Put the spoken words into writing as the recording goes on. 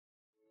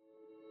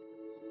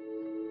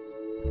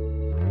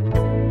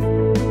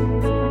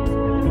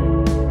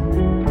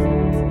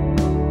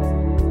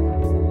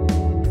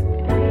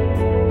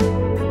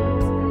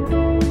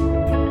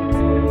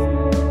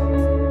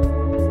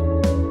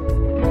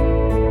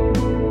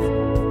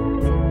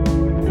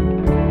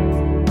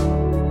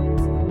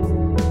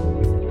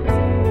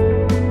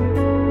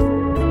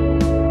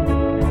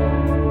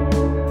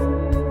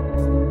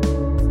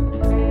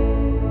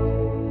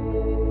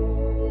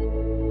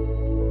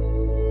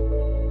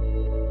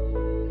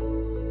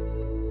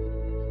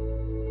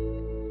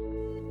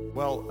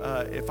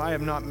If I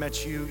have not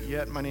met you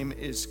yet, my name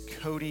is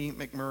Cody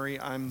McMurray.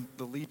 I'm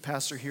the lead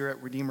pastor here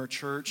at Redeemer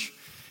Church,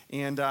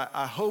 and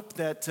I hope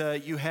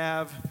that you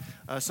have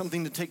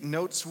something to take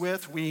notes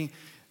with.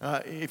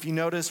 If you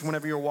notice,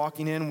 whenever you're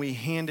walking in, we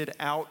handed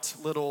out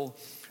little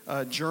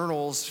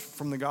journals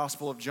from the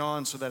Gospel of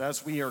John so that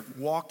as we are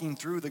walking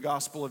through the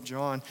Gospel of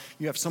John,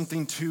 you have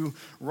something to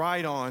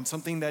write on,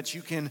 something that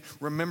you can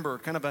remember,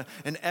 kind of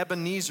an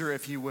Ebenezer,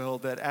 if you will,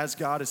 that as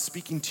God is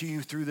speaking to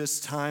you through this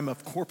time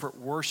of corporate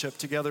worship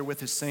together with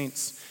his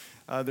saints,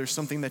 there's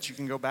something that you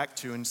can go back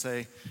to and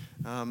say,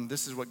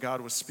 this is what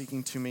God was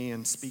speaking to me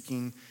and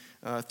speaking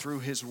through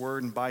his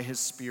word and by his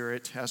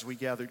Spirit as we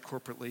gathered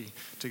corporately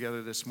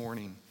together this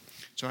morning.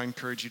 So I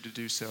encourage you to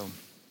do so.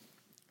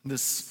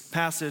 This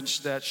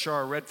passage that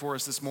Shar read for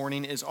us this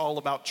morning is all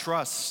about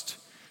trust.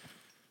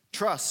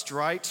 Trust,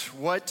 right?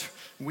 What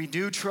we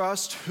do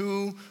trust,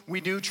 who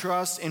we do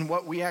trust, and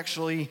what we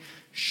actually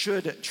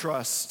should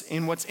trust.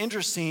 And what's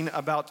interesting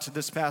about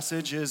this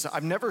passage is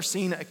I've never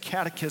seen a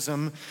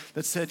catechism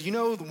that said, the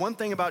one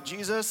thing about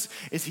Jesus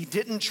is he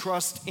didn't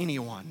trust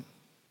anyone.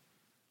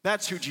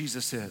 That's who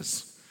Jesus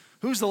is.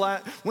 When's the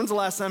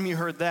last time you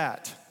heard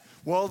that?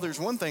 Well, there's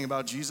one thing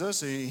about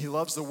Jesus. He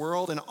loves the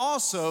world. And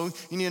also,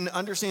 you need to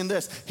understand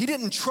this. He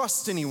didn't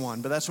trust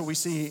anyone, but that's what we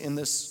see in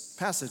this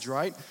passage,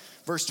 right?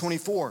 Verse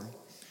 24.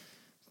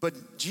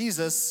 But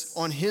Jesus,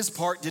 on his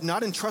part, did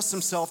not entrust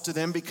himself to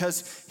them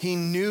because he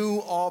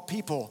knew all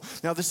people.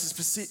 Now, this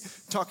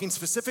is talking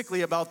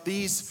specifically about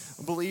these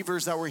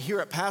believers that were here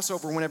at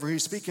Passover whenever he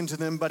was speaking to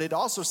them, but it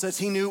also says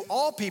he knew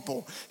all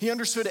people. He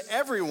understood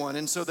everyone,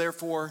 and so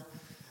therefore,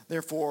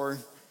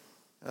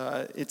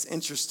 it's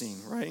interesting,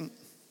 right?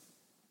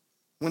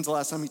 When's the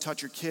last time you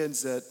taught your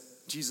kids that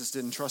Jesus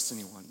didn't trust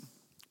anyone?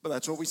 But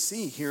that's what we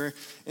see here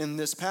in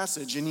this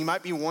passage. And you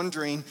might be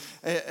wondering,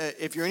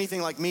 if you're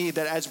anything like me,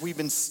 that as we've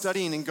been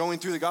studying and going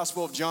through the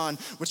Gospel of John,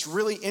 what's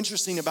really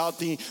interesting about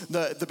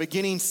the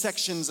beginning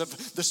sections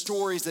of the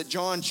stories that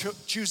John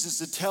chooses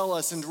to tell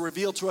us and to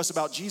reveal to us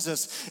about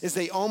Jesus is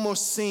they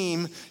almost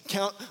seem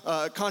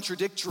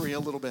contradictory a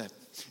little bit.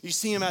 You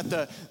see him at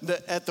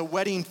the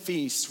wedding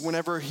feast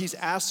whenever he's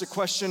asked a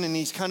question and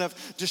he's kind of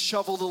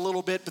disheveled a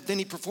little bit, but then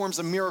he performs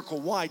a miracle.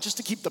 Why? Just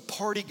to keep the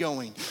party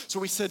going. So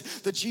we said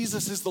that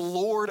Jesus is the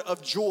Lord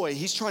of joy.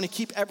 He's trying to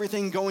keep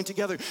everything going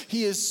together.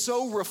 He is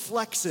so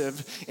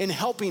reflexive in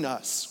helping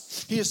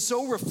us. He is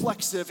so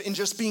reflexive in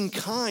just being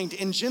kind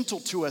and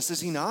gentle to us,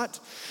 is he not?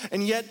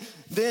 And yet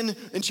then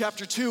in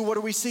chapter 2, what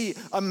do we see?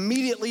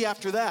 Immediately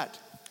after that,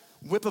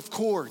 whip of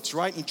cords,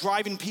 right? And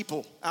driving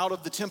people out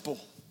of the temple.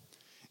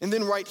 And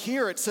then right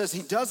here it says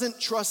he doesn't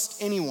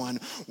trust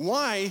anyone.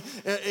 Why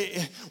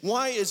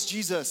is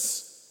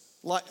Jesus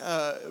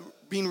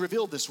being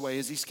revealed this way?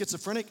 Is he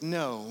schizophrenic?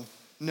 No.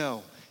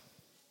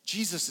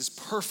 Jesus is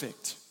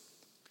perfect.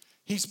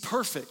 He's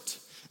perfect.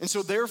 And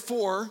so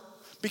therefore,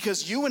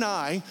 because you and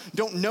I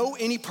don't know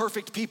any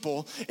perfect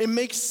people, it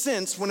makes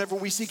sense whenever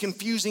we see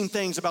confusing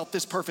things about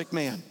this perfect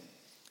man.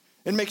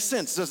 It makes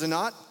sense, does it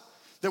not?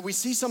 That we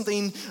see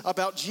something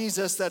about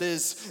Jesus that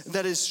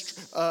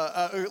is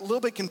a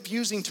little bit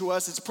confusing to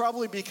us. It's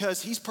probably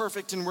because he's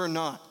perfect and we're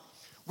not.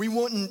 We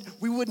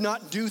would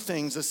not do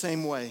things the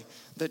same way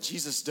that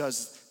Jesus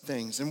does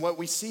things. And what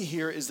we see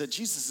here is that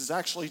Jesus is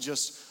actually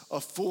just a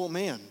full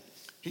man.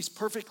 He's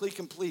perfectly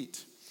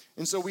complete.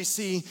 And so we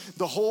see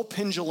the whole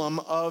pendulum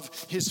of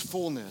his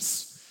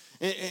fullness.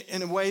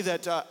 In a way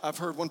that I've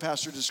heard one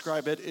pastor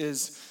describe it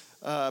is,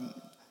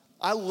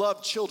 I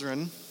love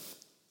children.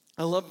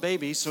 I love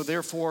babies, so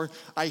therefore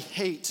I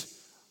hate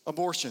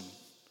abortion.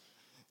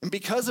 And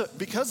because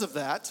of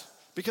that,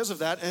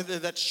 and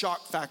that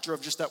shock factor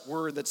of just that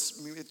word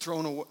that's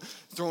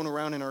thrown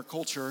around in our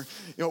culture,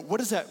 what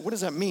does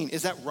that mean?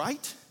 Is that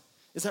right?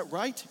 Is that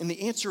right? And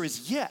the answer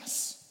is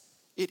yes,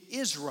 it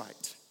is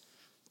right.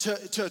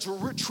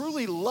 To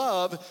truly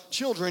love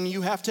children,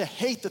 you have to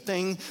hate the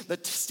thing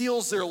that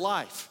steals their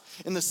life.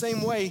 In the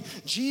same way,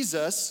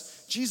 Jesus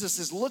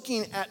is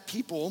looking at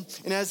people,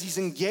 and as he's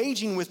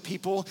engaging with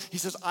people, he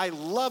says, I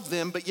love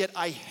them, but yet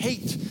I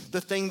hate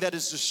the thing that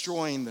is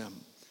destroying them.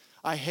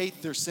 I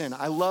hate their sin.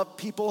 I love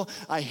people.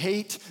 I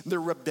hate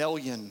their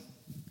rebellion.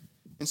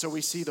 And so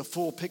we see the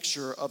full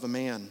picture of a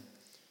man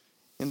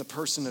in the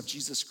person of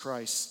Jesus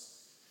Christ.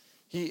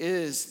 He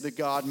is the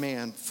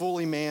God-man,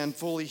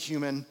 fully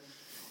human,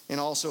 and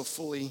also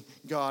fully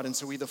God. And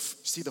so we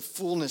see the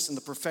fullness and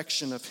the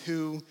perfection of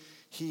who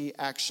he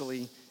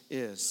actually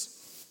is.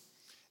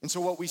 And so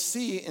what we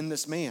see in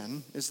this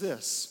man is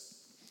this.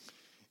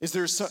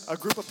 There's a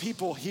group of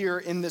people here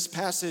in this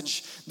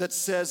passage that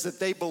says that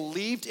they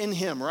believed in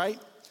him, right?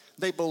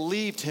 They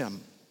believed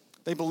him.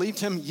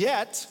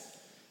 Yet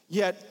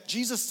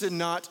Jesus did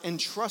not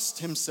entrust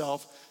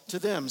himself to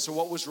them. So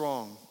what was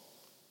wrong?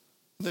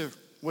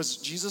 Was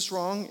Jesus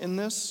wrong in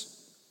this?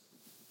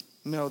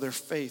 No, their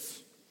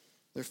faith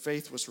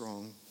was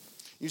wrong.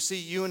 You see,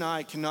 you and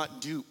I cannot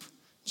dupe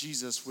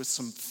Jesus with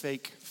some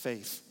fake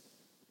faith.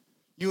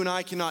 You and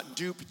I cannot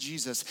dupe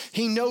Jesus.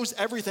 He knows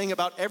everything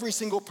about every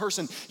single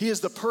person. He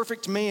is the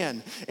perfect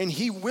man, and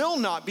he will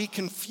not be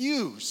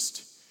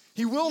confused.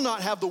 He will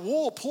not have the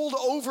wool pulled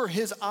over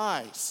his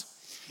eyes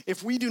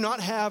if we do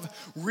not have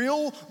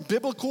real,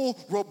 biblical,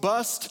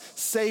 robust,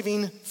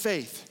 saving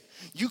faith.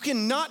 You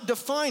cannot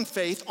define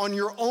faith on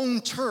your own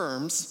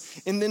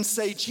terms and then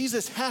say,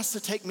 Jesus has to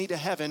take me to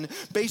heaven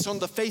based on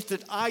the faith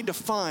that I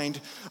defined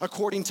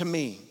according to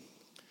me.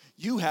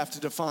 You have to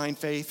define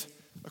faith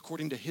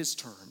according to his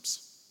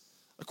terms,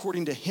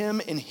 according to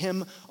him and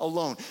him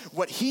alone.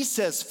 What he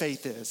says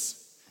faith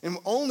is, and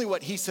only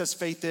what he says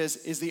faith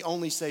is the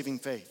only saving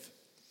faith.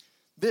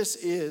 This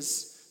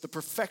is the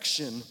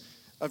perfection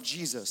of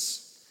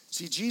Jesus.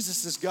 See,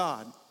 Jesus is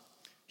God.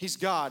 He's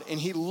God, and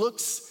he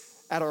looks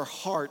at our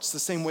hearts the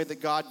same way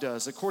that God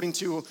does. According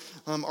to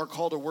our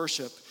call to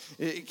worship,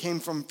 it came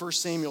from 1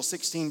 Samuel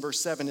 16, verse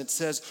 7. It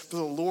says, "For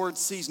the Lord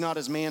sees not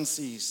as man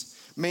sees.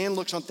 Man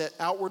looks on the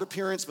outward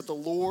appearance, but the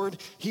Lord,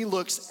 he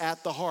looks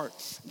at the heart."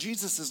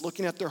 Jesus is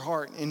looking at their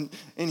heart, and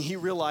he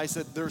realized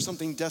that there was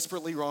something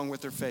desperately wrong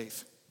with their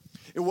faith.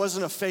 It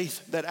wasn't a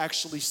faith that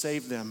actually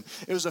saved them.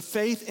 It was a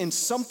faith in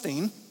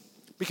something,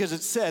 because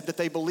it said that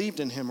they believed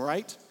in him,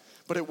 right?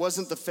 But it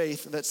wasn't the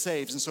faith that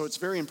saves. And so it's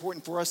very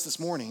important for us this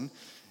morning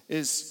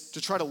is to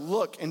try to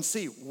look and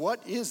see, what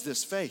is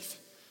this faith?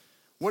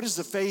 What is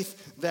the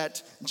faith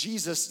that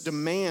Jesus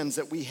demands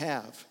that we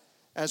have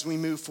as we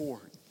move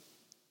forward?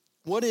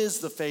 What is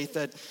the faith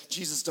that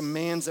Jesus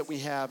demands that we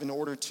have in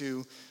order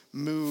to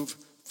move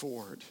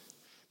forward?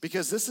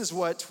 Because this is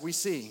what we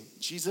see.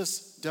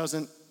 Jesus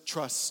doesn't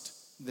trust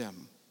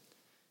them.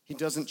 He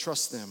doesn't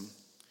trust them.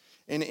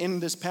 And in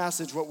this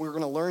passage, what we're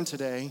going to learn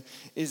today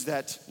is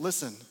that,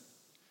 listen,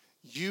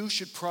 you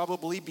should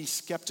probably be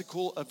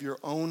skeptical of your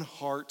own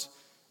heart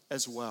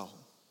as well.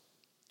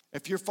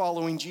 If you're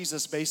following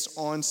Jesus based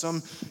on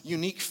some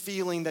unique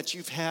feeling that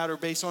you've had or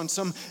based on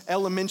some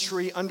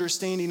elementary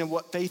understanding of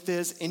what faith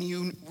is, and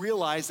you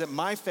realize that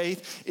my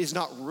faith is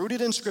not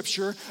rooted in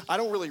Scripture, I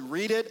don't really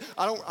read it,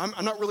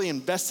 I'm not really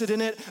invested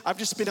in it, I've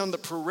just been on the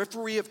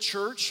periphery of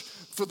church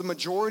for the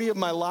majority of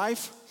my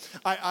life.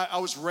 I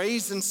was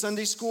raised in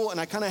Sunday school, and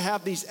I kind of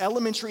have these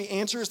elementary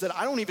answers that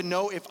I don't even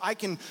know if I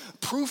can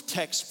proof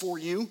text for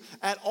you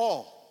at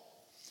all.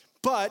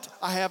 But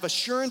I have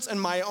assurance in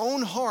my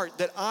own heart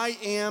that I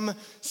am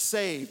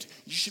saved.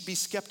 You should be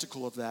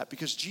skeptical of that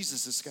because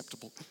Jesus is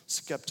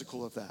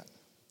skeptical of that.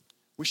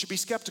 We should be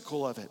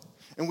skeptical of it.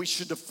 And we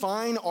should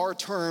define our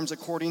terms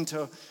according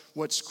to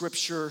what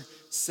Scripture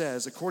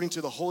says, according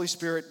to the Holy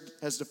Spirit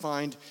as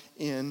defined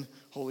in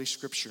Holy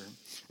Scripture.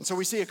 And so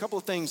we see a couple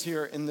of things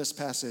here in this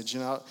passage,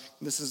 and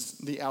this is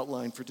the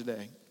outline for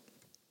today.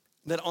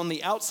 That on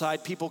the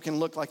outside, people can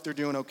look like they're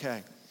doing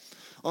okay.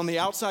 On the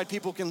outside,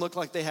 people can look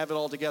like they have it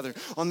all together.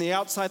 On the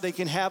outside, they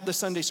can have the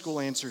Sunday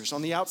school answers.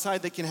 On the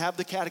outside, they can have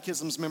the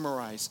catechisms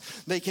memorized.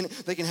 They can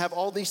have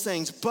all these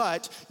things.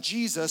 But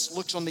Jesus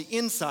looks on the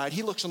inside.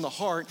 He looks on the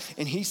heart,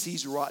 and he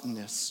sees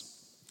rottenness.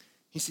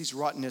 He sees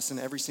rottenness in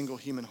every single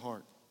human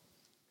heart.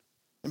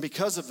 And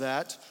because of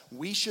that,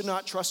 we should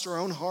not trust our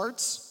own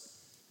hearts,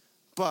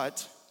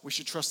 but we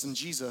should trust in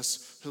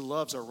Jesus who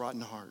loves our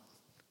rotten heart.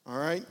 All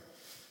right?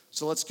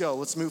 So let's go.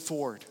 Let's move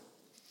forward.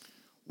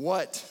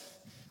 What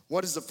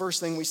is the first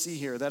thing we see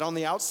here? That on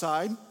the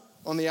outside,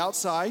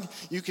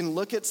 you can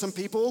look at some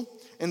people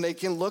and they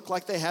can look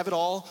like they have it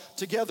all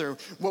together.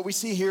 What we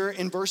see here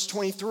in verse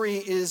 23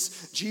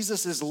 is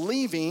Jesus is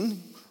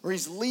leaving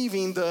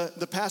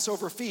the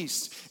Passover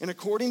feast. And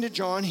according to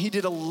John, he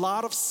did a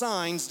lot of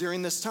signs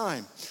during this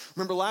time.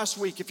 Remember last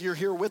week, if you're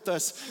here with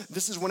us,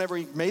 this is whenever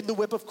he made the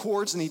whip of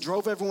cords and he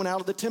drove everyone out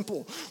of the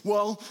temple.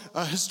 Well,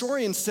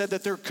 historians said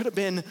that there could have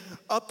been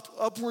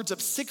upwards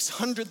of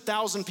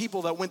 600,000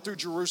 people that went through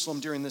Jerusalem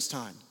during this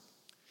time.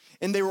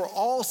 And they were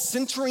all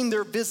centering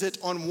their visit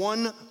on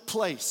one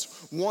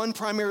place, one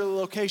primary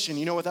location.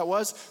 You know what that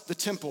was? The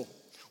temple,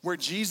 where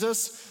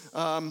Jesus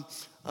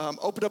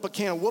opened up a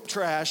can of whoop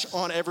trash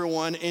on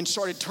everyone and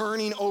started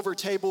turning over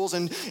tables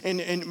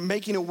and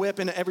making a whip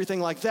and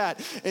everything like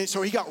that. And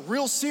so he got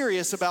real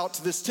serious about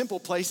this temple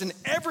place, and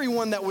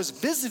everyone that was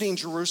visiting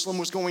Jerusalem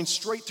was going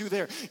straight through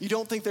there. You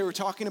don't think they were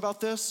talking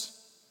about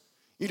this?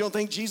 You don't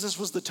think Jesus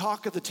was the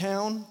talk of the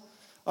town?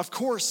 Of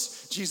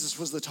course Jesus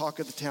was the talk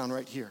of the town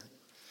right here.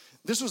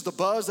 This was the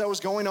buzz that was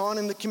going on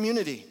in the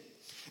community.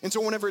 And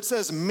so whenever it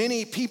says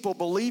many people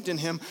believed in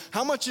him,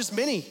 how much is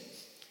many?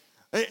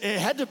 It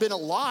had to have been a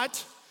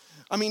lot.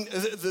 I mean,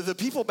 the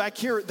people back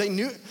here, they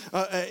knew,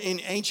 in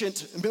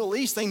ancient Middle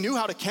East, they knew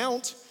how to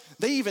count.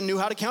 They even knew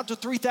how to count to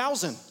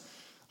 3,000.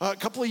 A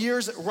couple of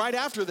years right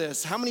after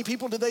this, how many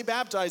people did they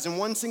baptize in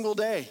one single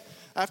day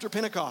after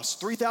Pentecost?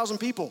 3,000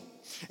 people.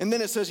 And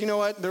then it says, you know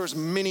what? There was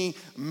many,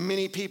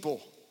 many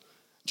people.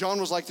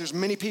 John was like, there's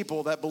many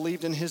people that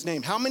believed in his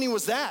name. How many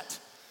was that?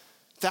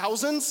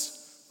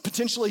 Thousands?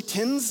 Potentially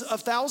tens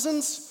of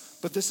thousands?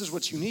 But this is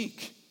what's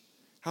unique.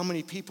 How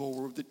many people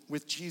were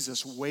with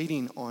Jesus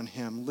waiting on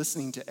him,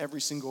 listening to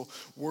every single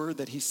word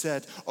that he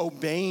said,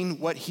 obeying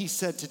what he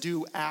said to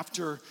do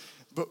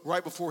but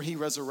right before he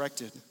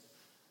resurrected?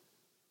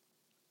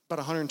 About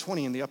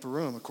 120 in the upper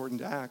room, according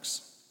to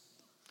Acts.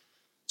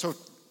 So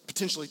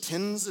potentially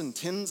tens and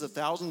tens of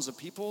thousands of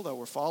people that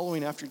were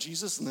following after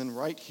Jesus. And then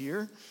right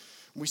here,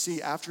 we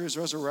see after his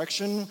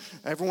resurrection,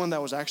 everyone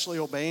that was actually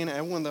obeying,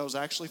 everyone that was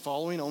actually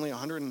following, only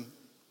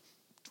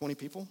 120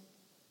 people.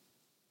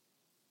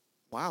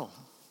 Wow.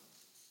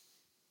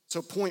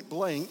 So point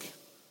blank,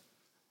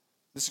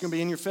 this is going to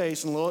be in your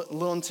face and a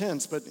little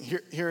intense, but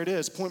here it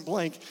is, point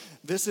blank.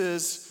 This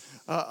is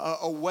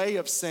a way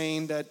of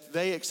saying that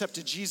they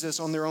accepted Jesus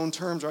on their own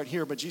terms right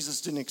here, but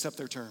Jesus didn't accept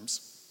their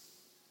terms.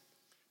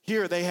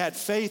 Here they had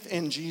faith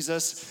in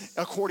Jesus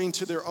according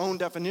to their own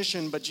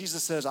definition, but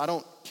Jesus says, I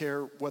don't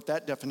care what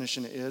that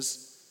definition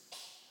is.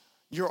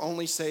 You're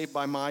only saved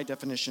by my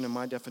definition and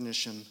my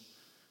definition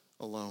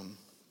alone.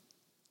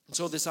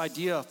 So this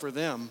idea for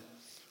them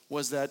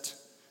was that,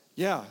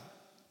 yeah,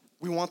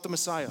 we want the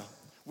Messiah.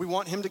 We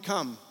want him to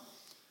come.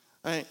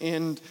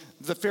 And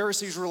the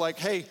Pharisees were like,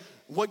 hey,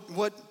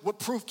 what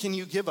proof can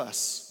you give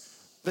us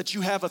that you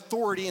have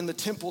authority in the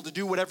temple to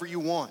do whatever you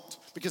want?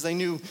 Because they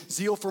knew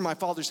zeal for my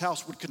Father's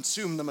house would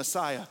consume the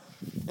Messiah.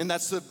 And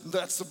that's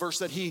the verse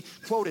that he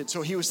quoted.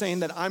 So he was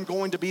saying that I'm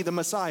going to be the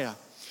Messiah.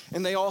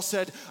 And they all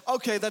said,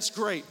 okay, that's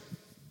great.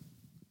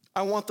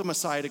 I want the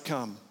Messiah to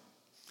come.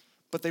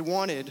 But they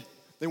wanted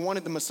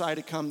the Messiah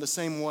to come the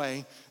same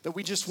way that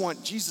we just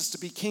want Jesus to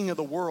be king of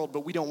the world,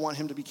 but we don't want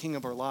him to be king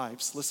of our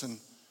lives. Listen,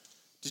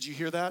 did you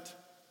hear that?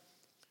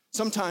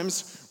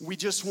 Sometimes we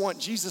just want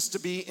Jesus to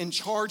be in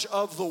charge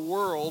of the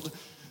world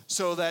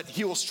so that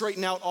he will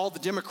straighten out all the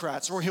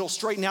Democrats, or he'll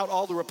straighten out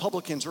all the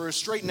Republicans, or he'll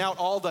straighten out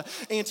all the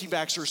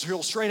anti-vaxxers,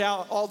 he'll straighten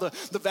out all the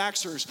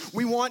vaxxers.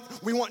 We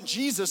want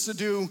Jesus to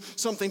do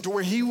something to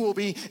where he will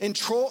be in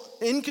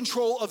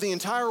control of the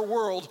entire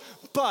world,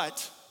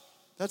 but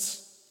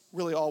that's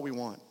really all we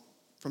want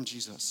from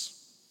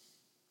Jesus.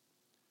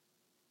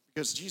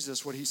 Because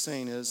Jesus, what he's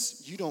saying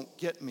is, you don't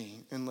get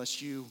me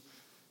unless you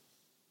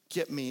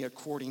get me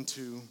according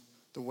to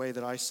the way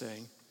that I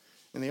say.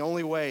 And the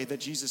only way that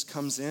Jesus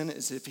comes in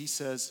is if he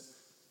says,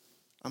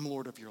 I'm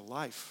Lord of your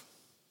life.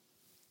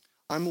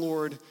 I'm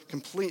Lord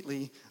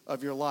completely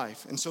of your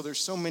life. And so there's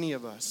so many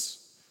of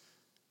us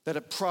that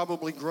have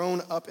probably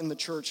grown up in the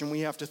church, and we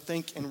have to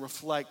think and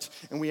reflect,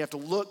 and we have to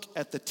look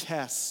at the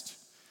test.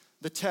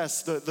 The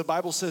test, the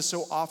Bible says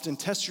so often,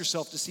 test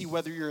yourself to see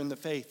whether you're in the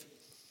faith.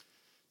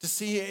 To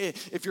see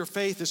if your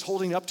faith is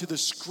holding up to the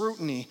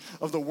scrutiny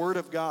of the Word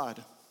of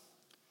God.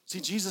 See,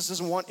 Jesus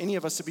doesn't want any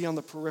of us to be on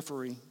the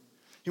periphery.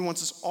 He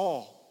wants us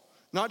all.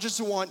 Not just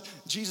to want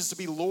Jesus to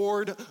be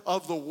Lord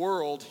of the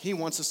world, he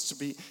wants to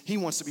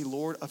be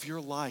Lord of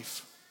your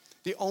life.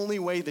 The only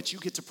way that you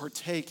get to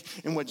partake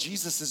in what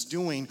Jesus is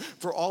doing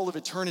for all of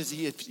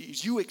eternity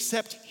is you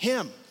accept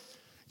him.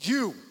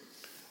 You.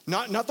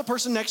 Not the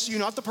person next to you,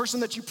 not the person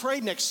that you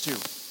prayed next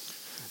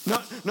to.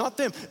 Not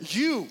them.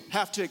 You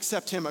have to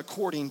accept him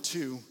according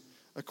to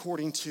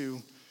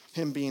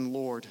him being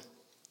Lord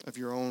of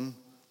your own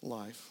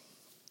life.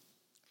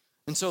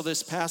 And so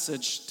this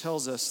passage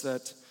tells us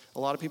that a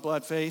lot of people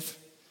had faith,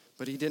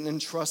 but he didn't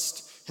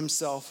entrust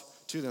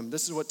himself to them.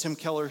 This is what Tim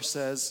Keller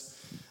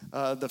says.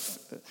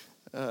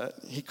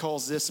 He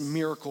calls this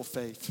miracle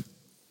faith.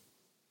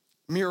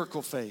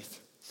 Miracle faith.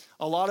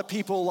 A lot of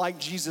people liked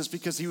Jesus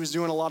because he was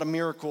doing a lot of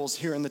miracles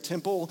here in the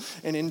temple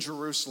and in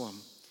Jerusalem.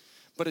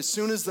 But as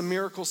soon as the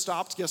miracle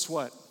stopped, guess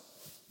what?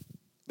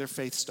 Their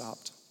faith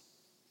stopped.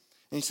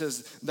 And he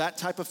says that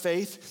type of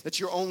faith, that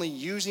you're only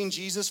using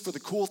Jesus for the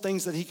cool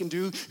things that he can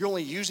do, you're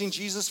only using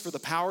Jesus for the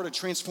power to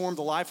transform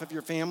the life of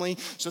your family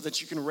so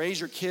that you can raise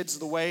your kids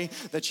the way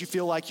that you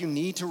feel like you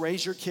need to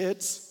raise your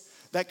kids,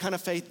 that kind of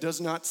faith does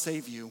not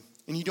save you.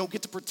 And you don't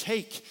get to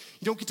partake.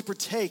 You don't get to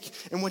partake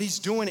in what he's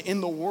doing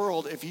in the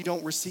world if you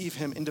don't receive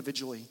him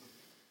individually.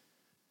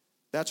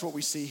 That's what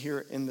we see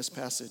here in this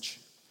passage.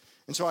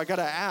 And so I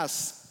gotta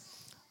ask,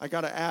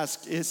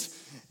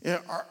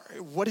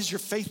 what is your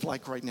faith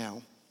like right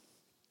now?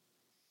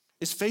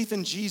 Is faith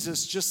in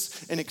Jesus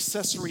just an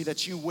accessory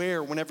that you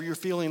wear whenever you're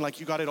feeling like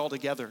you got it all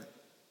together?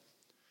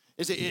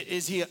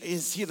 Is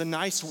he the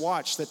nice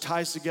watch that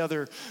ties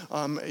together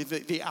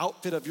the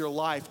outfit of your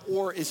life,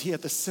 or is he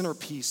at the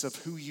centerpiece of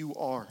who you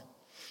are?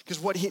 Because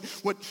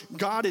what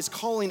God is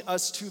calling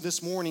us to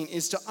this morning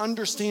is to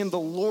understand the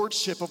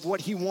lordship of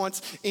what he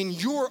wants in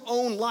your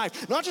own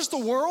life. Not just the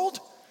world.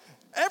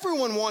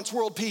 Everyone wants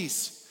world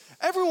peace.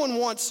 Everyone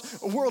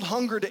wants world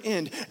hunger to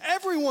end.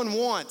 Everyone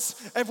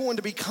wants everyone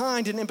to be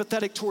kind and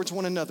empathetic towards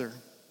one another.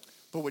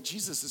 But what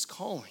Jesus is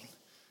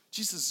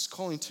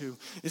calling to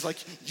is like,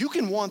 you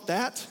can want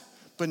that,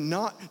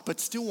 but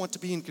still want to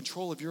be in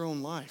control of your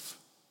own life.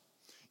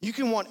 You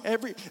can want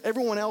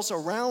everyone else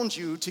around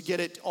you to get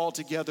it all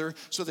together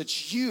so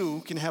that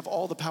you can have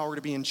all the power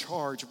to be in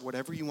charge of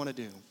whatever you want to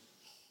do.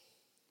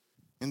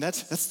 And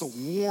that's the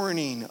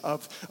warning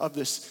of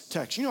this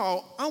text. You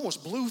know, I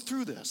almost blew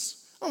through this.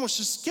 I almost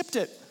just skipped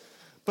it.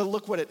 But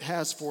look what it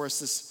has for us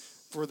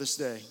this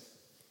day.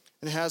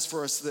 It has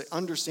for us the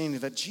understanding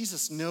that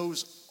Jesus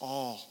knows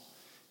all.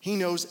 He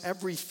knows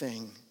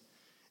everything.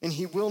 And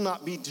he will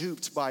not be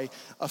duped by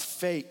a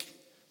fake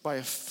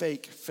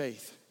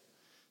faith.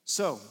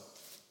 So,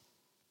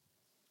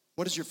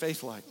 what is your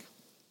faith like?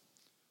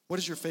 What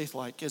is your faith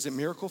like? Is it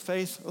miracle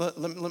faith?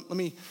 Let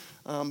me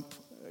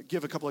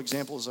give a couple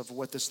examples of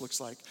what this looks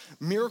like.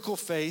 Miracle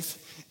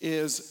faith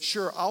is,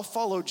 sure, I'll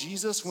follow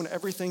Jesus when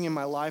everything in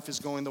my life is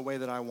going the way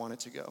that I want it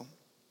to go.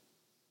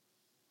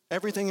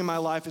 Everything in my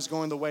life is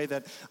going the way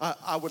that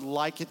I would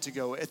like it to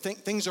go. I think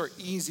things are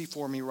easy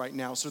for me right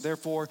now. So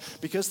therefore,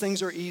 because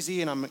things are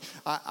easy and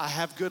I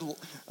have good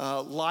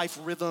life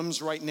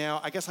rhythms right now,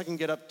 I guess I can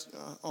get up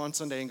on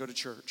Sunday and go to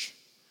church.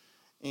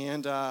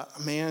 And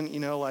man,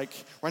 like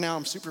right now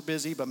I'm super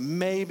busy, but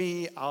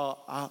maybe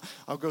I'll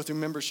go through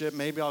membership.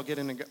 Maybe I'll get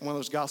in one of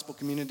those gospel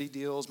community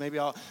deals. Maybe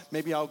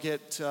I'll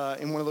get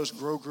in one of those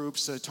grow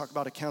groups to talk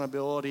about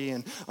accountability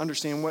and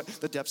understand what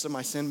the depths of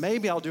my sin.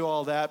 Maybe I'll do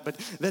all that, but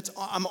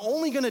I'm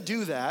only going to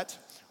do that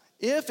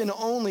if and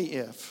only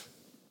if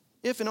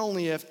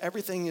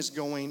everything is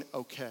going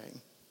okay.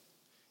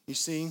 You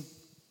see,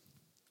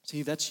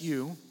 that's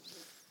you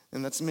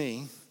and that's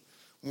me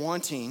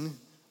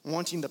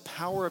wanting the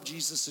power of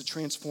Jesus to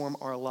transform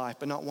our life,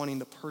 but not wanting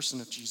the person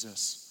of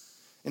Jesus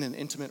in an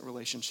intimate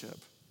relationship.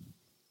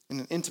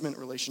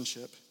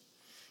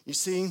 You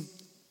see,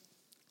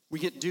 we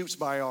get duped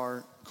by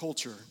our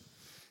culture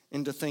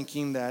into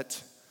thinking that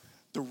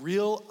the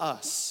real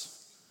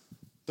us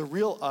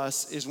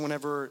is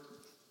whenever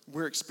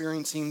we're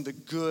experiencing the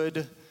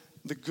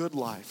good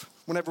life.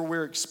 Whenever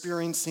we're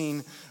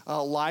experiencing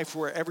a life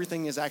where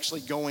everything is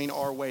actually going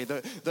our way,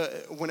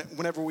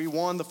 whenever we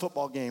won the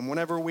football game,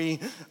 whenever we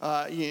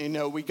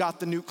got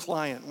the new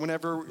client,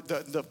 whenever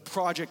the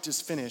project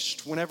is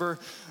finished, whenever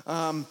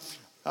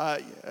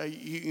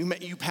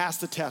you pass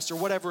the test or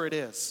whatever it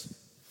is,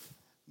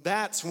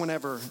 that's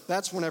whenever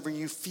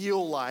you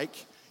feel like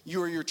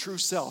you are your true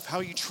self. How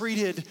you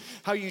treated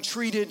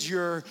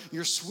your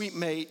sweet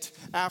mate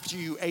after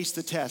you aced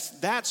the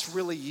test. That's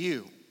really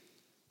you.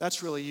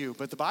 That's really you.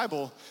 But the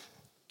Bible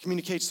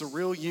communicates the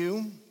real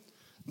you,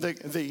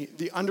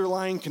 the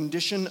underlying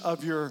condition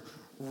of your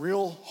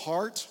real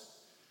heart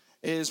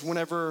is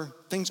whenever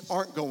things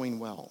aren't going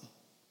well.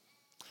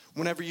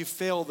 Whenever you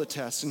fail the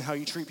test and how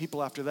you treat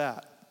people after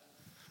that.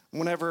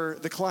 Whenever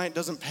the client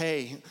doesn't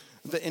pay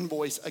the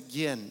invoice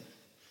again.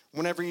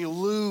 Whenever you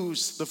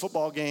lose the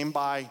football game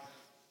by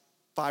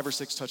 5 or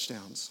 6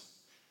 touchdowns.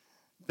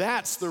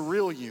 That's the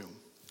real you.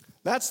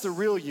 That's the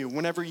real you.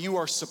 Whenever you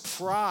are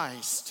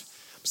surprised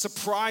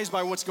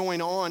by what's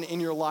going on in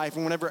your life,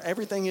 and whenever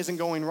everything isn't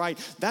going right,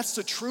 that's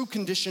the true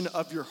condition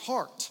of your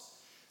heart.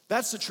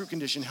 That's the true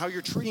condition, how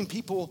you're treating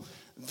people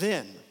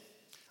then.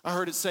 I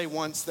heard it say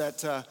once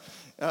that,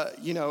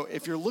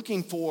 if you're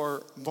looking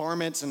for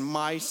varmints and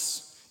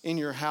mice in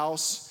your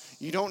house,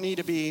 you don't need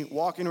to be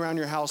walking around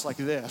your house like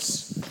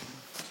this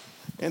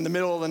in the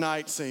middle of the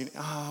night saying,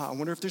 I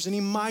wonder if there's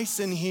any mice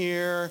in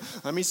here.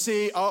 Let me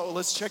see. Oh,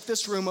 let's check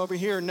this room over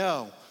here.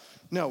 No,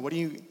 what do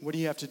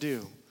you have to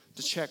do?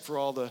 To check for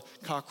all the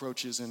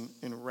cockroaches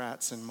and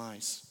rats and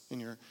mice in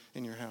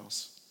your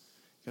house.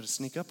 You got to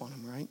sneak up on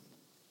them, right?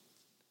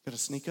 Got to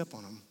sneak up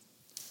on them.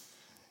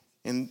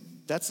 And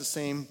that's the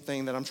same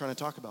thing that I'm trying to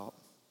talk about.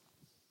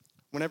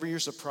 Whenever you're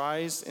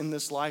surprised in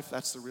this life,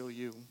 that's the real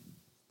you.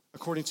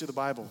 According to the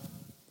Bible.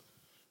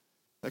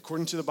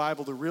 According to the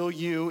Bible, the real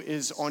you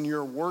is on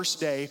your worst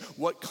day,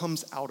 what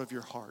comes out of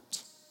your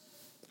heart.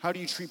 How do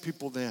you treat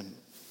people then?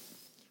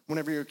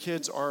 Whenever your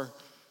kids are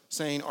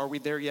saying, are we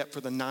there yet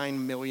for the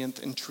 9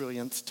 millionth and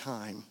trillionth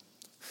time?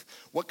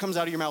 What comes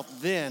out of your mouth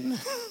then,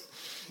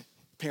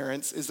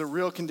 parents, is the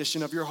real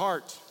condition of your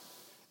heart.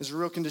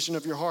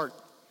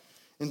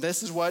 And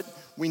this is what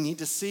we need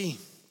to see.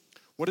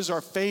 What is our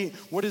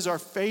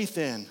faith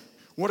in?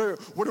 What are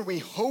we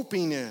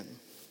hoping in?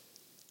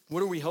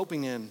 What are we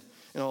hoping in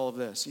all of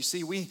this? You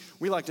see, we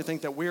like to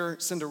think that we're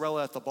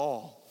Cinderella at the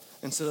ball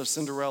instead of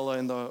Cinderella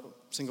in the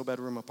single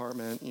bedroom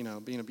apartment,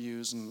 being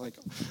abused and like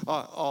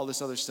all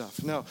this other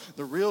stuff. No,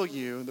 the real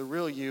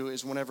you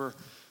is whenever,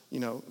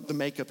 the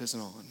makeup isn't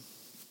on.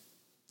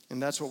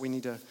 And that's what we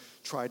need to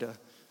try to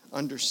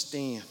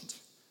understand.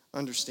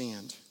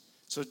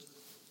 So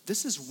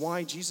this is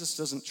why Jesus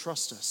doesn't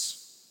trust us.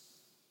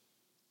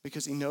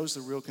 Because he knows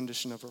the real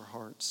condition of our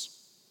hearts.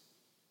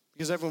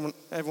 Because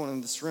everyone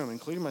in this room,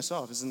 including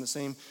myself, is in the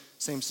same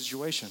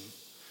situation.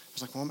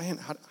 It's like, well, man,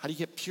 how do you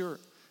get pure?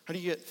 How do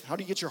you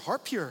get your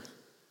heart pure?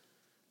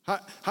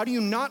 How do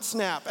you not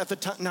snap at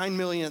the 9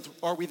 millionth?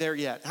 Are we there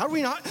yet? How do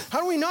we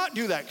not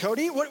do that,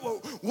 Cody?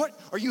 What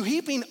are you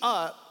heaping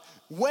up?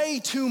 Way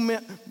too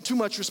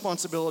much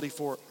responsibility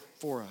for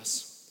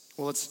us.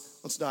 Well,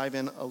 let's dive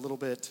in a little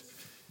bit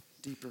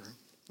deeper.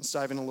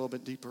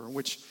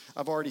 Which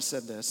I've already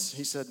said this.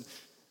 He said,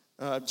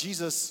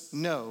 Jesus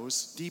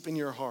knows deep in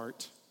your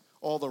heart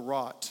all the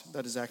rot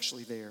that is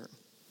actually there.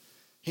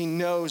 He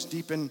knows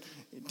deep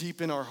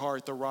in our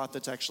heart the rot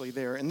that's actually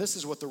there. And this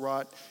is what the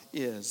rot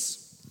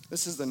is.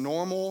 This is the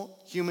normal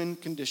human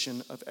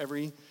condition of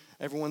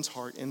everyone's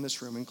heart in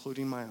this room,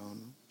 including my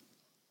own,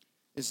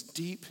 is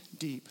deep,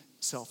 deep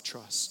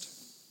self-trust.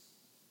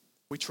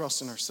 We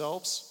trust in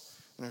ourselves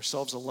and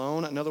ourselves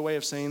alone. Another way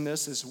of saying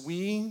this is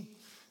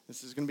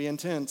this is going to be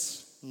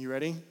intense, You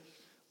ready?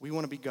 We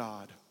want to be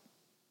God.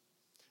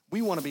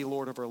 We want to be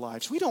Lord of our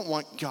lives. We don't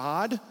want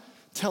God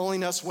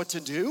telling us what to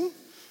do.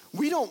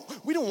 We don't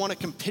want to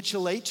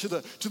capitulate to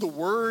the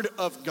word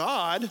of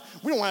God.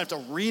 We don't want to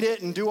have to read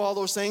it and do all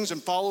those things and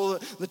follow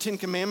the Ten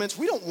Commandments.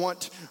 We know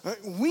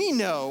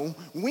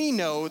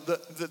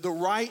the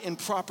right and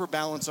proper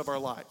balance of our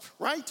life,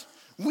 right?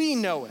 We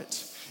know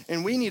it.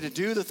 And we need to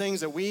do the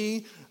things that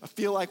we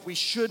feel like we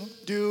should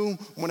do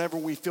whenever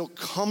we feel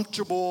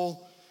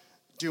comfortable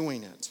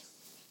doing it.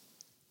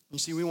 You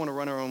see, we want to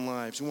run our own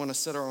lives. We want to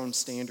set our own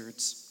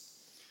standards.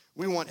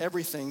 We want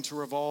everything to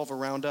revolve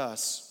around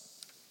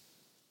us.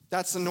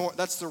 That's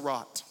the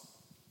rot,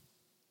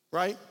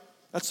 right?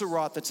 That's the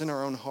rot that's in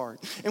our own heart.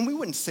 And we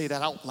wouldn't say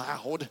that out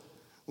loud.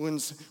 We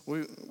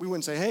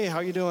wouldn't say, hey, how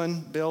you doing,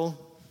 Bill?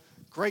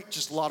 Great,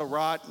 just a lot of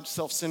rot,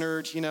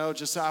 self-centered,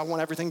 just I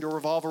want everything to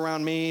revolve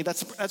around me.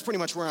 That's pretty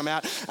much where I'm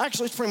at.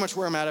 Actually, it's pretty much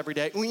where I'm at every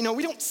day. We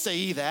don't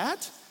say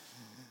that.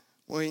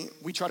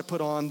 We try to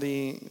put on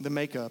the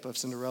makeup of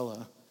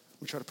Cinderella.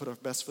 We try to put our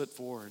best foot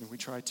forward, and we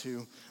try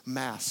to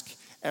mask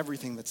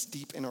everything that's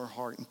deep in our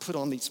heart and put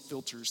on these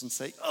filters and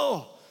say,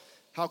 oh,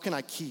 how can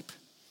I keep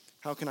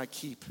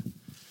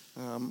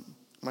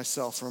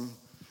myself from,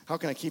 how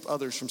can I keep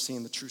others from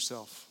seeing the true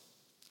self?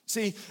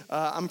 See,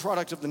 I'm a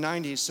product of the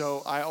 90s,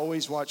 so I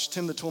always watch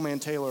Tim the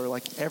Toolman Taylor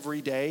like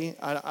every day.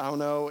 I don't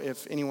know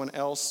if anyone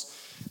else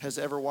has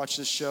ever watched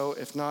this show.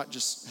 If not,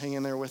 just hang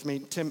in there with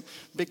me.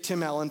 Big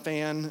Tim Allen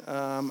fan.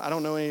 I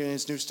don't know any of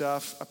his new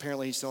stuff.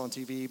 Apparently he's still on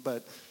TV,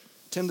 but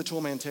Tim the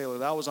Toolman Taylor,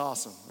 that was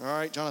awesome. All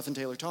right, Jonathan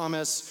Taylor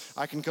Thomas,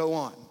 I can go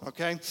on,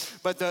 okay?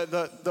 But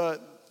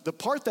the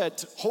part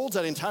that holds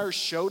that entire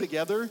show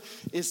together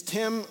is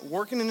Tim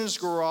working in his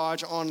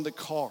garage on the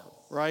car,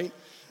 right?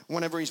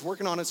 Whenever he's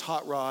working on his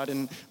hot rod,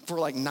 and for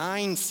like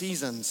 9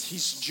 seasons,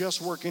 he's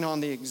just working on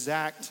the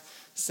exact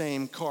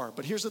same car.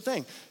 But here's the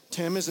thing,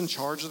 Tim is in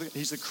charge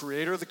he's the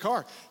creator of the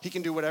car. He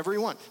can do whatever he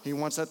wants. He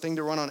wants that thing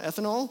to run on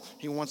ethanol.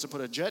 He wants to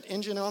put a jet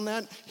engine on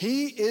that.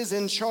 He is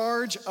in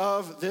charge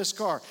of this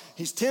car.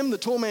 He's Tim the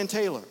Toolman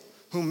Taylor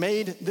who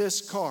made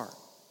this car.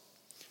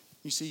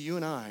 You see, you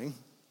and I,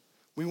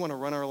 we want to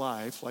run our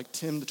life like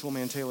Tim the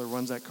Toolman Taylor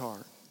runs that car.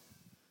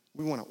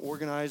 We want to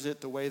organize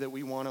it the way that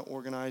we want to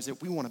organize it.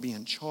 We want to be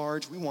in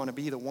charge. We want to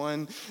be the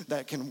one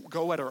that can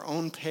go at our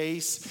own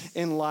pace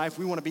in life.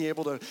 We want to be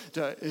able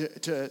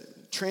to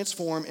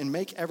transform and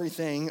make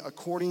everything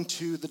according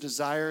to the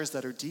desires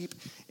that are deep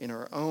in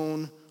our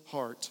own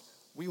heart.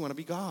 We want to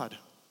be God.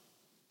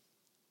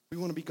 We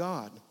want to be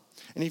God.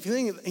 And if you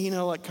think,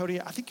 like Cody,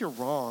 I think you're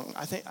wrong.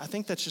 I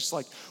think that's just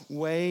like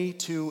way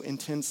too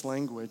intense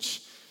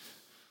language.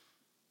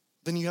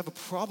 Then you have a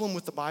problem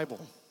with the Bible.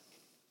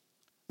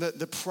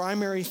 The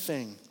primary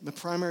thing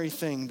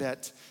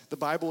that the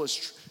Bible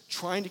is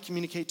trying to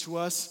communicate to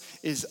us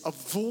is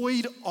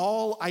avoid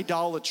all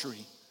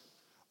idolatry.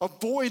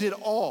 Avoid it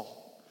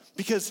all.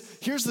 Because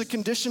here's the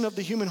condition of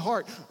the human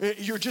heart.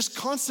 You're just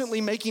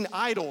constantly making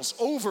idols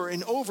over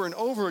and over and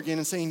over again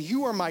and saying,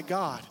 you are my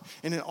God.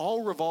 And it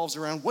all revolves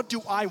around, what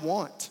do I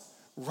want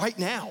right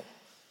now?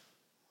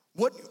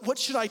 What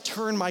should I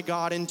turn my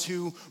God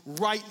into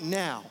right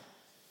now?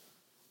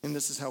 And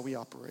this is how we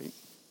operate.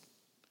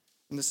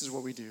 And this is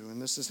what we do,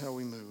 and this is how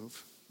we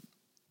move.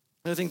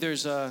 And I think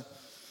there's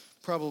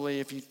probably,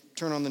 if you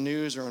turn on the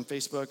news or on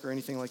Facebook or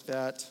anything like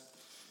that,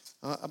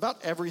 about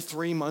every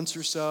 3 months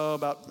or so,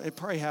 it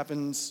probably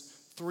happens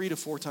 3 to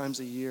 4 times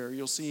a year,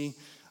 you'll see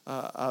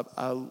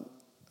a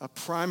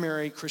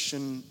primary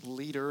Christian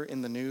leader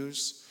in the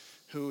news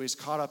who is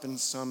caught up in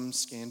some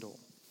scandal.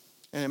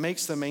 And it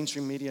makes the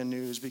mainstream media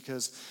news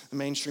because the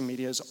mainstream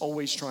media is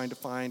always trying to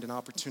find an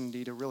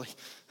opportunity to really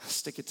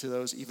stick it to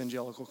those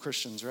evangelical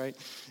Christians, right?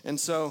 And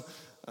so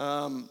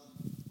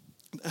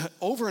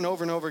over and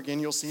over and over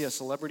again, you'll see a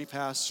celebrity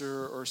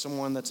pastor or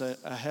someone that's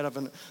a head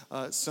of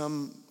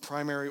some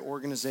primary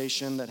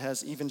organization that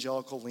has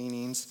evangelical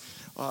leanings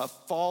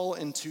fall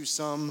into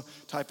some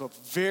type of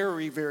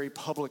very, very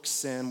public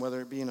sin,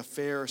 whether it be an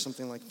affair or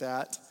something like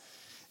that.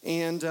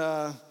 And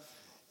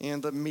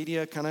the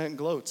media kind of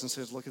gloats and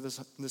says, look at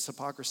this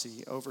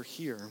hypocrisy over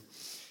here.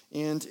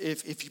 And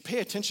if you pay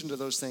attention to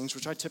those things,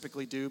 which I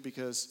typically do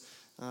because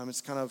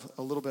it's kind of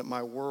a little bit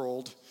my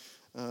world.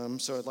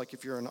 So like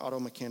if you're an auto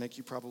mechanic,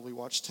 you probably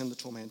watch Tim the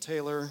Toolman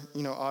Taylor.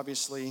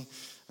 Obviously,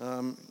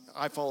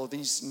 I follow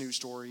these news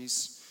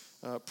stories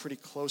pretty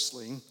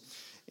closely.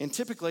 And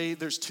typically,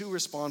 there's 2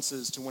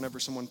 responses to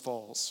whenever someone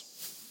falls.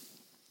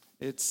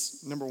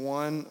 It's number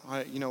 1,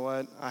 you know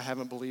what, I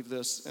haven't believed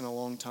this in a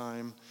long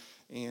time.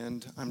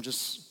 And I'm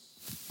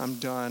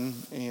done,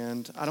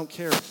 and I don't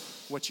care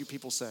what you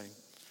people say.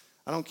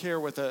 I don't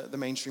care what the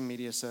mainstream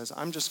media says.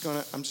 I'm just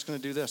gonna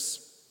do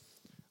this.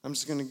 I'm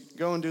just gonna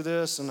go and do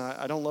this, and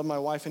I don't love my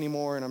wife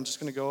anymore, and I'm just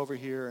gonna go over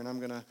here, and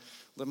I'm gonna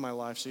live my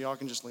life, so y'all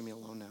can just leave me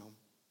alone now.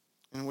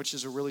 And which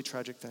is a really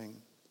tragic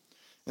thing.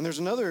 And there's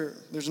another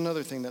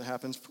thing that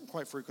happens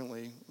quite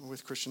frequently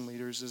with Christian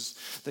leaders is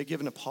they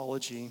give an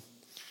apology.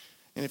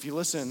 And if you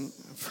listen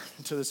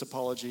to this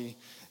apology,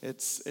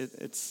 it's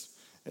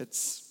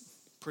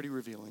pretty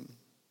revealing.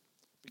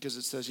 Because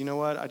it says, you know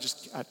what,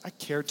 I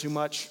cared too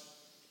much.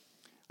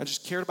 I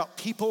just cared about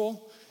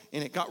people,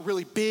 and it got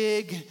really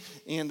big,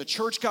 and the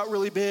church got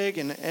really big,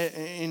 and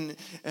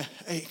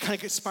it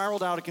kind of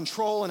spiraled out of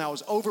control, and I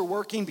was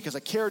overworking because I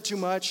cared too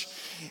much,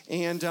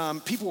 and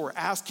people were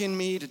asking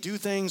me to do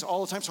things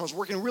all the time, so I was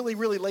working really,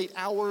 really late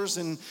hours,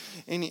 and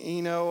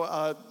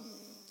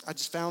I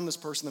just found this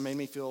person that made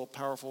me feel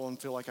powerful and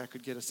feel like I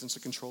could get a sense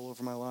of control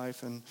over my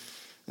life, and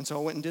so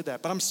I went and did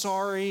that. But I'm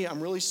sorry, I'm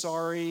really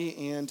sorry,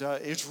 and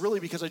it's really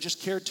because I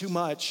just cared too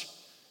much.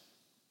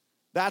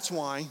 That's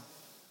why.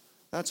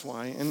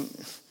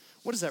 And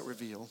what does that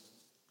reveal?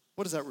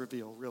 What does that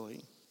reveal,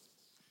 really?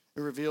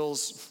 It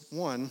reveals,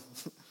 one,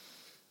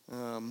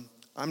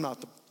 I'm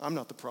not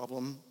the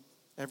problem.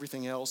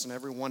 Everything else and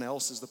everyone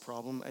else is the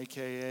problem,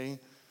 aka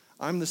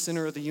I'm the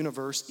center of the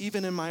universe,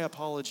 even in my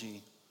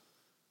apology.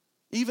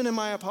 Even in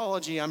my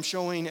apology, I'm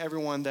showing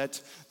everyone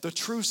that the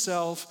true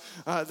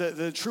self,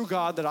 the true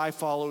God that I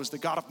follow is the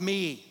God of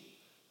me.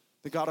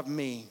 The God of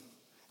me.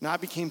 And I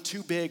became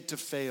too big to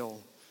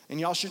fail. And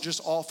y'all should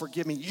just all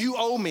forgive me. You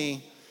owe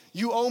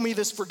me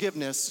this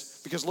forgiveness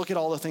because look at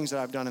all the things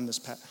that I've done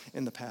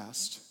in the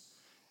past.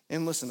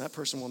 And listen, that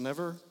person will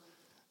never,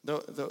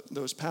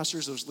 those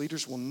pastors, those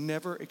leaders will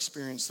never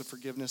experience the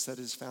forgiveness that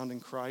is found in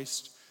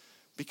Christ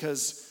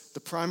because the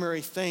primary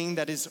thing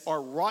that is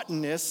our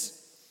rottenness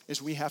is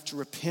we have to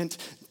repent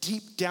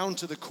deep down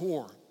to the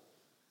core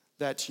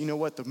that, you know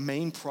what, the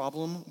main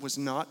problem was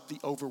not the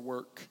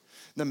overwork.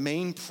 The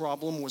main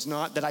problem was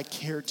not that I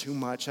cared too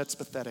much. That's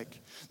pathetic.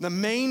 The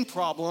main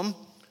problem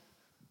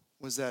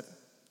was that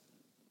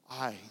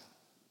I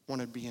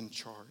wanted to be in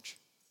charge.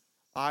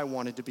 I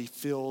wanted to be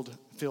filled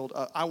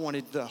up. I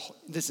wanted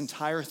this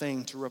entire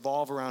thing to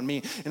revolve around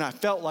me, and I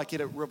felt like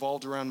it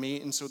revolved around me,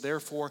 and so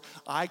therefore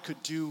I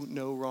could do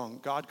no wrong.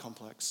 God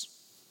complex,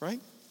 right?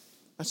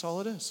 That's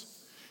all it is.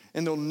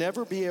 And they'll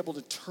never be able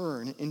to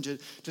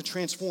to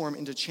transform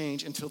into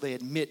change until they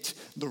admit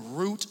the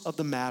root of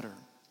the matter.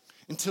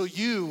 Until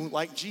you,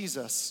 like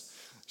Jesus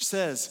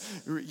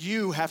says,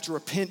 you have to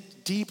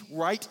repent deep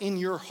right in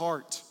your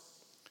heart.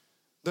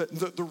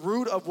 The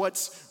root of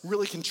what's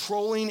really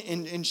controlling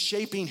and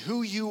shaping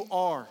who you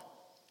are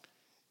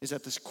is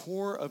at this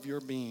core of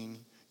your being,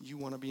 you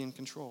want to be in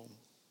control.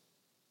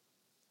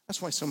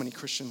 That's why so many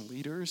Christian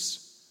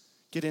leaders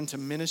get into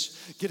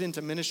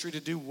ministry to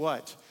do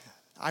what?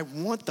 I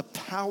want the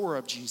power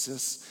of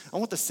Jesus. I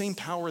want the same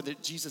power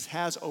that Jesus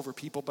has over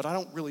people, but I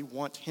don't really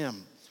want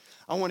him.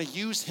 I want to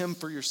use him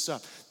for your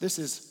stuff. This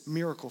is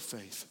miracle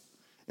faith.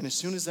 And as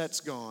soon as that's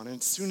gone, and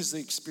as soon as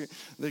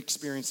the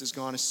experience is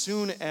gone, as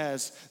soon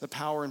as the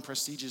power and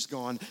prestige is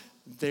gone,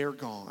 they're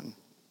gone.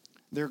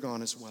 They're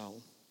gone as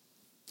well.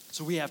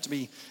 So we have to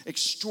be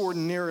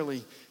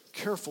extraordinarily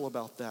careful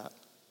about that.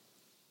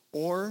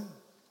 Or,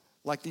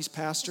 like these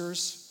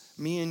pastors,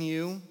 me and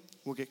you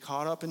will get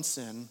caught up in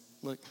sin.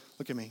 Look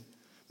at me.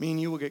 Me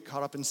and you will get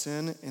caught up in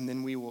sin, and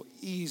then we will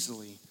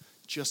easily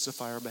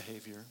justify our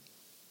behavior.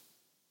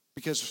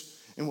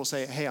 And we'll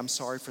say, hey, I'm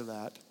sorry for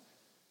that.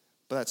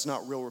 But that's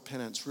not real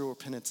repentance. Real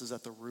repentance is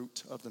at the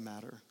root of the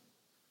matter.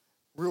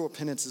 Real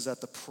repentance is at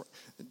the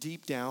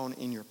deep down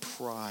in your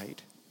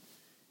pride.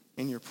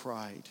 In your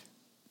pride.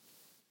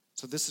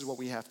 So this is what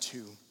we have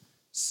to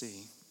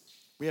see.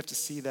 We have to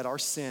see that our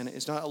sin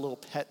is not a little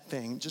pet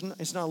thing.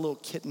 It's not a little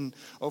kitten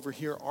over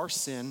here. Our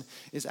sin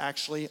is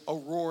actually a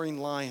roaring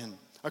lion,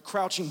 a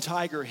crouching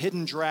tiger,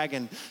 hidden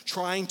dragon,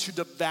 trying to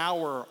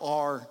devour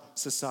our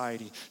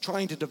society,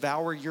 trying to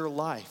devour your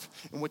life.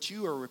 And what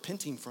you are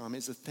repenting from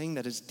is a thing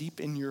that is deep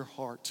in your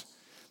heart,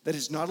 that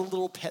is not a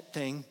little pet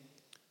thing,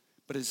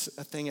 but is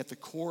a thing at the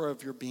core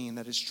of your being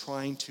that is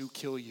trying to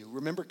kill you.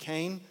 Remember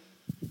Cain?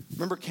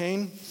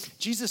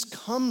 Jesus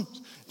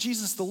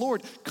the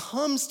Lord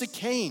comes to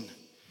Cain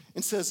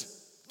and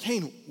says,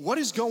 Cain, what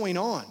is going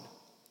on?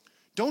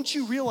 Don't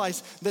you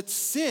realize that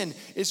sin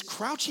is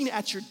crouching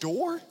at your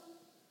door?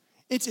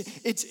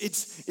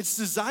 It's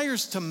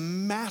desires to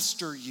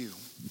master you.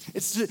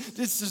 It's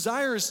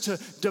desires to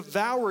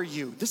devour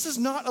you. This is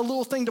not a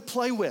little thing to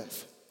play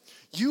with.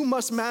 You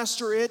must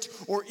master it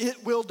or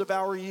it will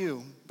devour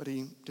you. But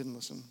he didn't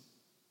listen.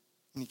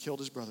 And he killed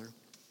his brother.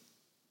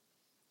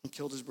 He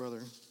killed his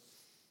brother.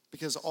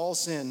 Because all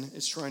sin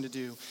is trying to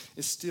do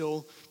is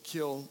still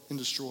kill and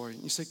destroy.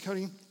 You say,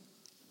 Cody,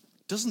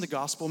 doesn't the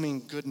gospel mean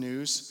good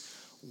news?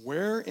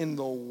 Where in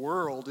the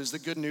world is the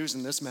good news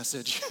in this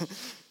message?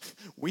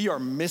 We are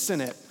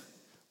missing it.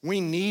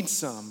 We need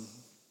some.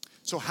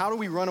 So how do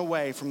we run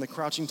away from the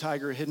crouching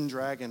tiger, hidden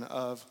dragon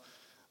of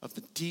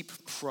the deep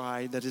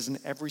pride that is in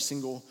every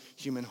single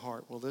human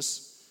heart? Well,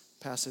 this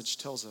passage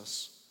tells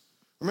us.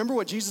 Remember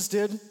what Jesus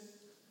did?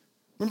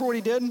 Remember what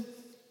he did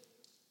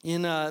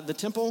in the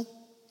temple?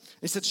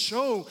 He said,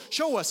 show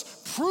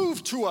us,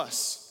 prove to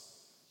us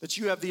that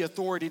you have the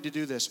authority to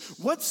do this.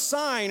 What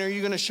sign are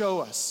you going to show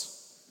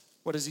us?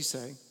 What does he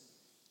say?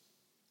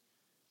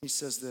 He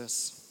says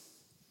this.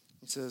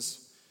 He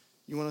says,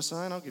 you want a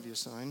sign? I'll give you a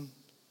sign.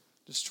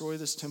 Destroy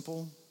this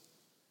temple,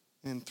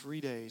 and in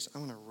 3 days,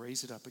 I'm going to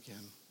raise it up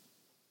again.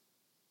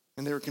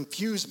 And they were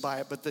confused by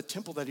it, but the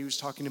temple that he was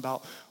talking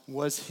about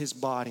was his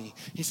body.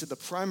 He said, the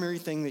primary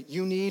thing that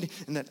you need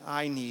and that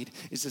I need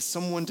is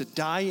someone to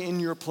die in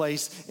your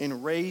place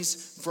and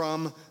raise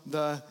from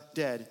the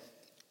dead.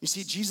 You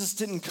see, Jesus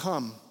didn't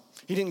come.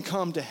 He didn't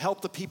come to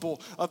help the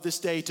people of this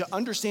day to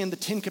understand the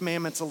 10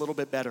 Commandments a little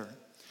bit better.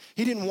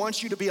 He didn't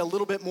want you to be a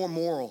little bit more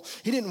moral.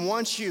 He didn't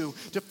want you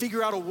to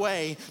figure out a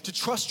way to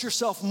trust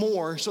yourself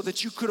more so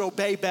that you could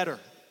obey better.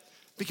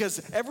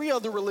 Because every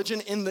other religion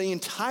in the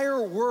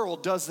entire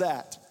world does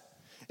that.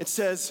 It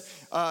says,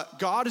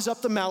 God is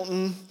up the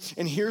mountain,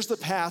 and here's the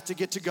path to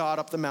get to God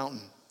up the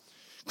mountain.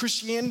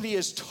 Christianity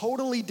is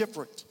totally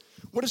different.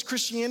 What does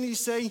Christianity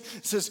say?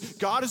 It says,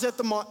 God is at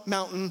the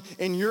mountain,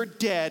 and you're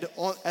dead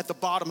at the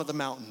bottom of the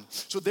mountain.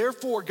 So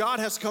therefore, God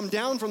has come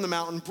down from the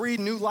mountain,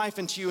 breathe new life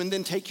into you, and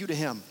then take you to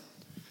him.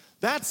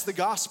 That's the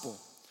gospel.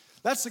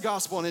 That's the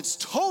gospel, and it's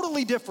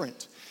totally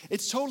different.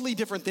 It's totally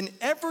different than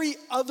every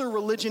other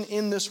religion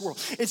in this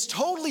world. It's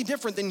totally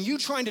different than you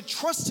trying to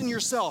trust in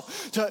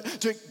yourself,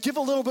 to give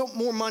a little bit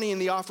more money in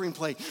the offering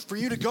plate, for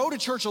you to go to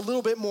church a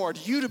little bit more, to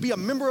you to be a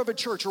member of a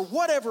church, or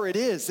whatever it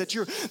is that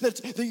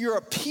you're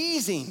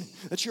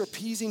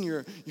appeasing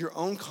your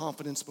own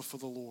confidence before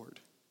the Lord.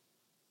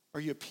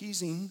 Are you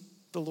appeasing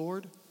the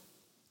Lord?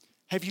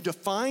 Have you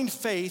defined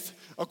faith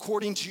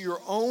according to your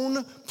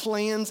own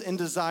plans and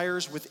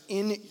desires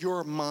within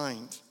your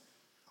mind?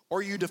 Or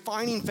are you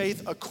defining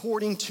faith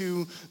according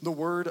to the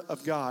word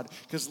of God?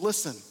 Because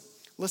listen,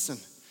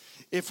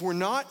 if we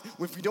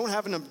don't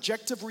have an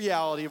objective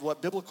reality of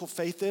what biblical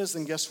faith is,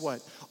 then guess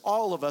what?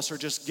 All of us are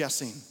just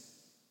guessing.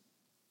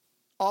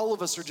 All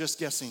of us are just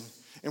guessing,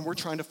 and we're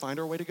trying to find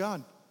our way to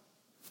God.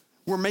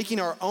 We're making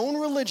our own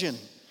religion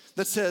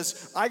that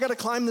says, I got to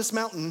climb this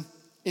mountain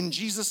in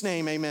Jesus'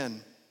 name,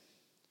 amen.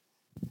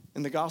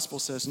 And the gospel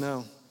says,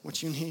 no,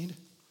 what you need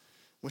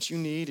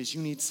is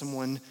you need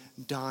someone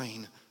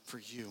dying for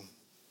you.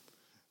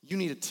 You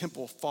need a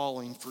temple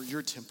falling for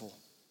your temple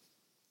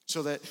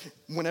so that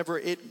whenever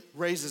it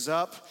raises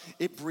up,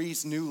 it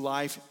breathes new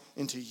life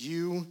into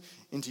you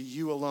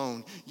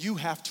alone. You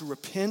have to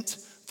repent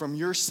from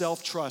your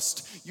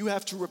self-trust. You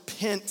have to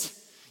repent.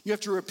 You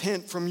have to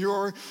repent from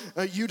you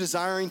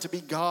desiring to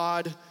be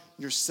God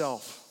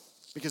yourself,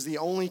 because the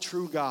only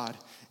true God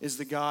is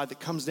the God that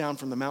comes down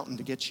from the mountain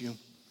to get you.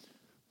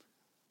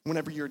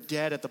 Whenever you're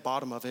dead at the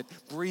bottom of it,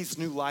 breathes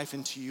new life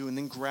into you and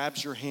then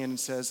grabs your hand and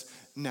says,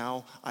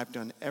 now I've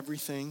done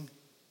everything.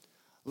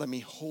 Let me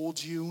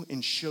hold you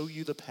and show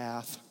you the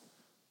path.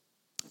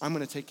 I'm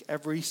going to take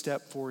every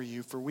step for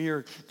you, for we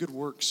are good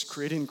works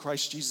created in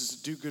Christ Jesus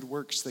to do good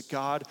works that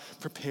God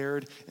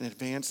prepared in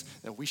advance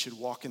that we should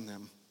walk in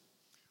them.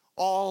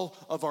 All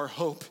of our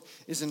hope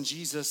is in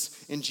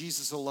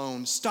Jesus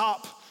alone.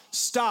 Stop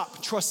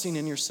trusting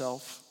in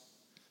yourself.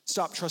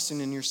 Stop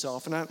trusting in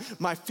yourself. And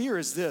my fear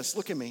is this.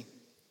 Look at me.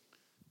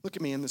 Look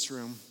at me in this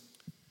room.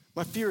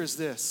 My fear is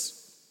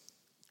this.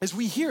 As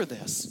we hear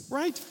this,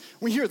 right?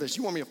 We hear this.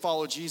 You want me to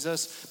follow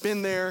Jesus?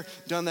 Been there,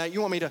 done that. You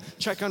want me to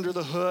check under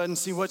the hood and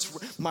see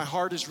what's my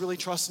heart is really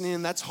trusting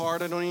in? That's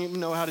hard. I don't even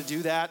know how to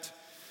do that.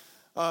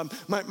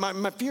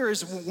 My fear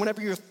is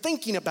whenever you're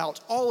thinking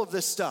about all of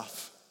this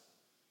stuff,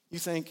 you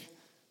think,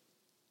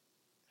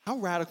 how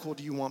radical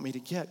do you want me to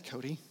get,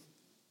 Cody?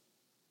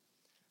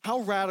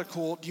 How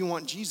radical do you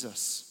want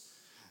Jesus?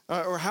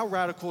 Or how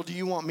radical do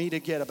you want me to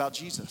get about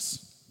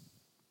Jesus?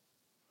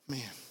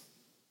 Man,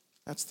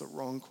 that's the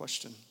wrong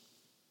question.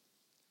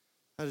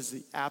 That is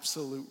the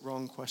absolute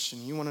wrong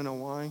question. You want to know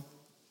why?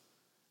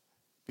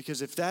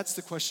 Because if that's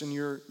the question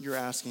you're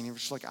asking, you're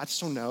just like, I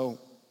just don't know.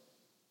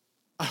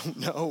 I don't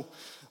know,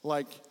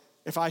 like,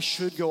 if I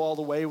should go all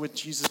the way with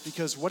Jesus,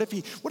 because what if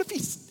he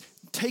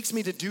takes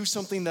me to do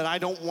something that I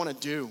don't want to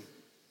do?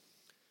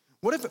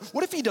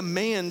 What if he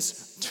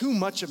demands too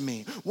much of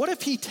me? What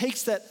if he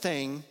takes that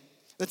thing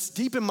that's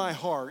deep in my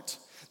heart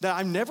that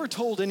I've never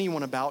told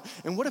anyone about,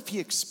 and what if he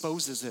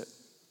exposes it?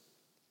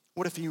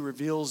 What if he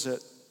reveals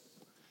it?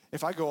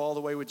 If I go all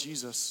the way with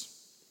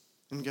Jesus,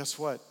 and guess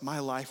what? My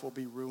life will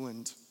be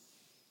ruined.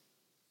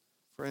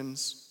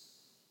 Friends,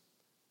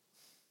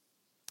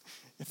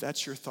 if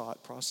that's your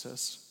thought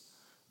process,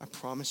 I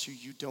promise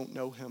you don't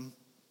know him.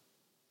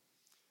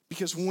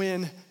 Because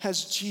when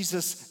has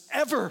Jesus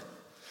ever,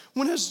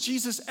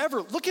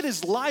 look at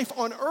his life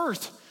on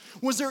earth.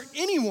 Was there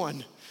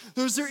anyone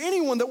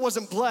that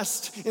wasn't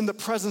blessed in the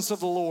presence of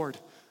the Lord?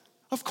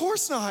 Of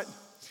course not.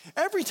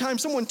 Every time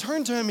someone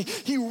turned to him,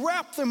 he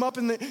wrapped them up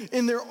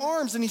in their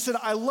arms and he said,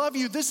 I love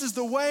you, this is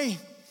the way.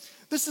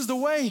 This is the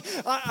way.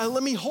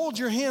 Let me hold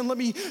your hand. Let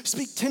me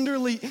speak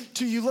tenderly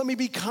to you. Let me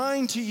be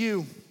kind to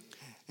you.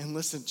 And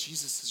listen,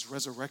 Jesus is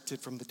resurrected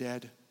from the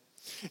dead.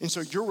 And so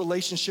your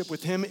relationship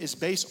with him is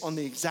based on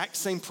the exact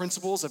same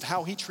principles of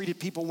how he treated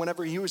people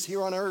whenever he was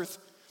here on earth.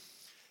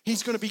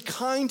 He's going to be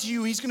kind to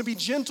you. He's going to be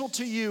gentle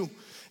to you.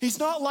 He's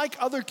not like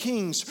other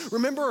kings.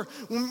 Remember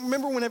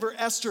whenever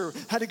Esther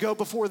had to go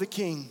before the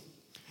king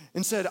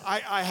and said,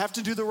 I have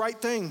to do the right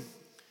thing.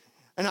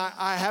 And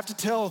I have to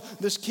tell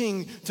this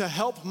king to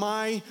help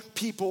my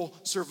people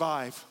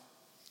survive.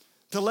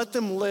 to let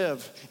them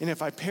live. And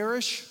if I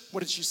perish,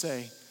 what did she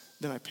say?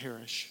 Then I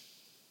perish.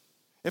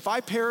 If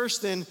I perish,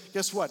 then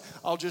guess what?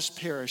 I'll just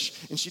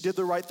perish. And she did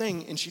the right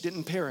thing, and she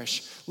didn't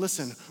perish.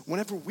 Listen,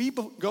 whenever we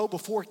go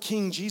before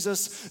King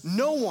Jesus,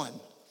 no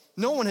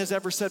one has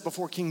ever said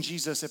before King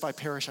Jesus, if I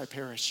perish, I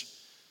perish.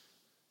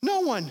 No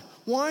one.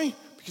 Why?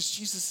 Because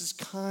Jesus is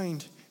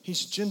kind.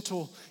 He's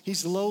gentle.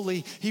 He's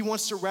lowly. He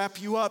wants to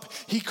wrap you up.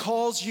 He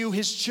calls you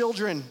his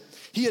children.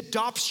 He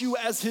adopts you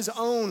as his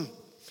own.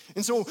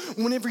 And so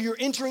whenever you're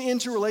entering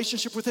into a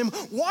relationship with him,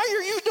 why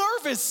are you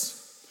nervous?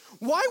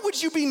 Why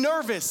would you be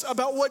nervous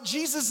about what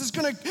Jesus is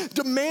going to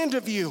demand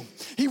of you?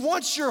 He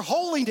wants your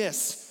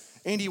holiness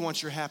and he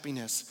wants your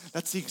happiness.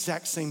 That's the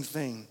exact same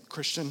thing,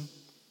 Christian.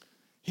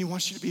 He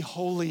wants you to be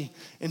holy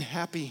and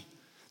happy.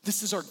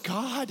 This is our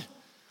God.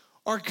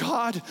 Our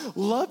God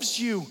loves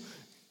you.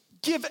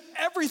 Give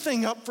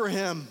everything up for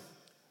him.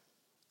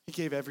 He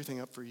gave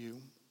everything up for you.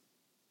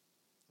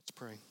 Let's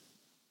pray.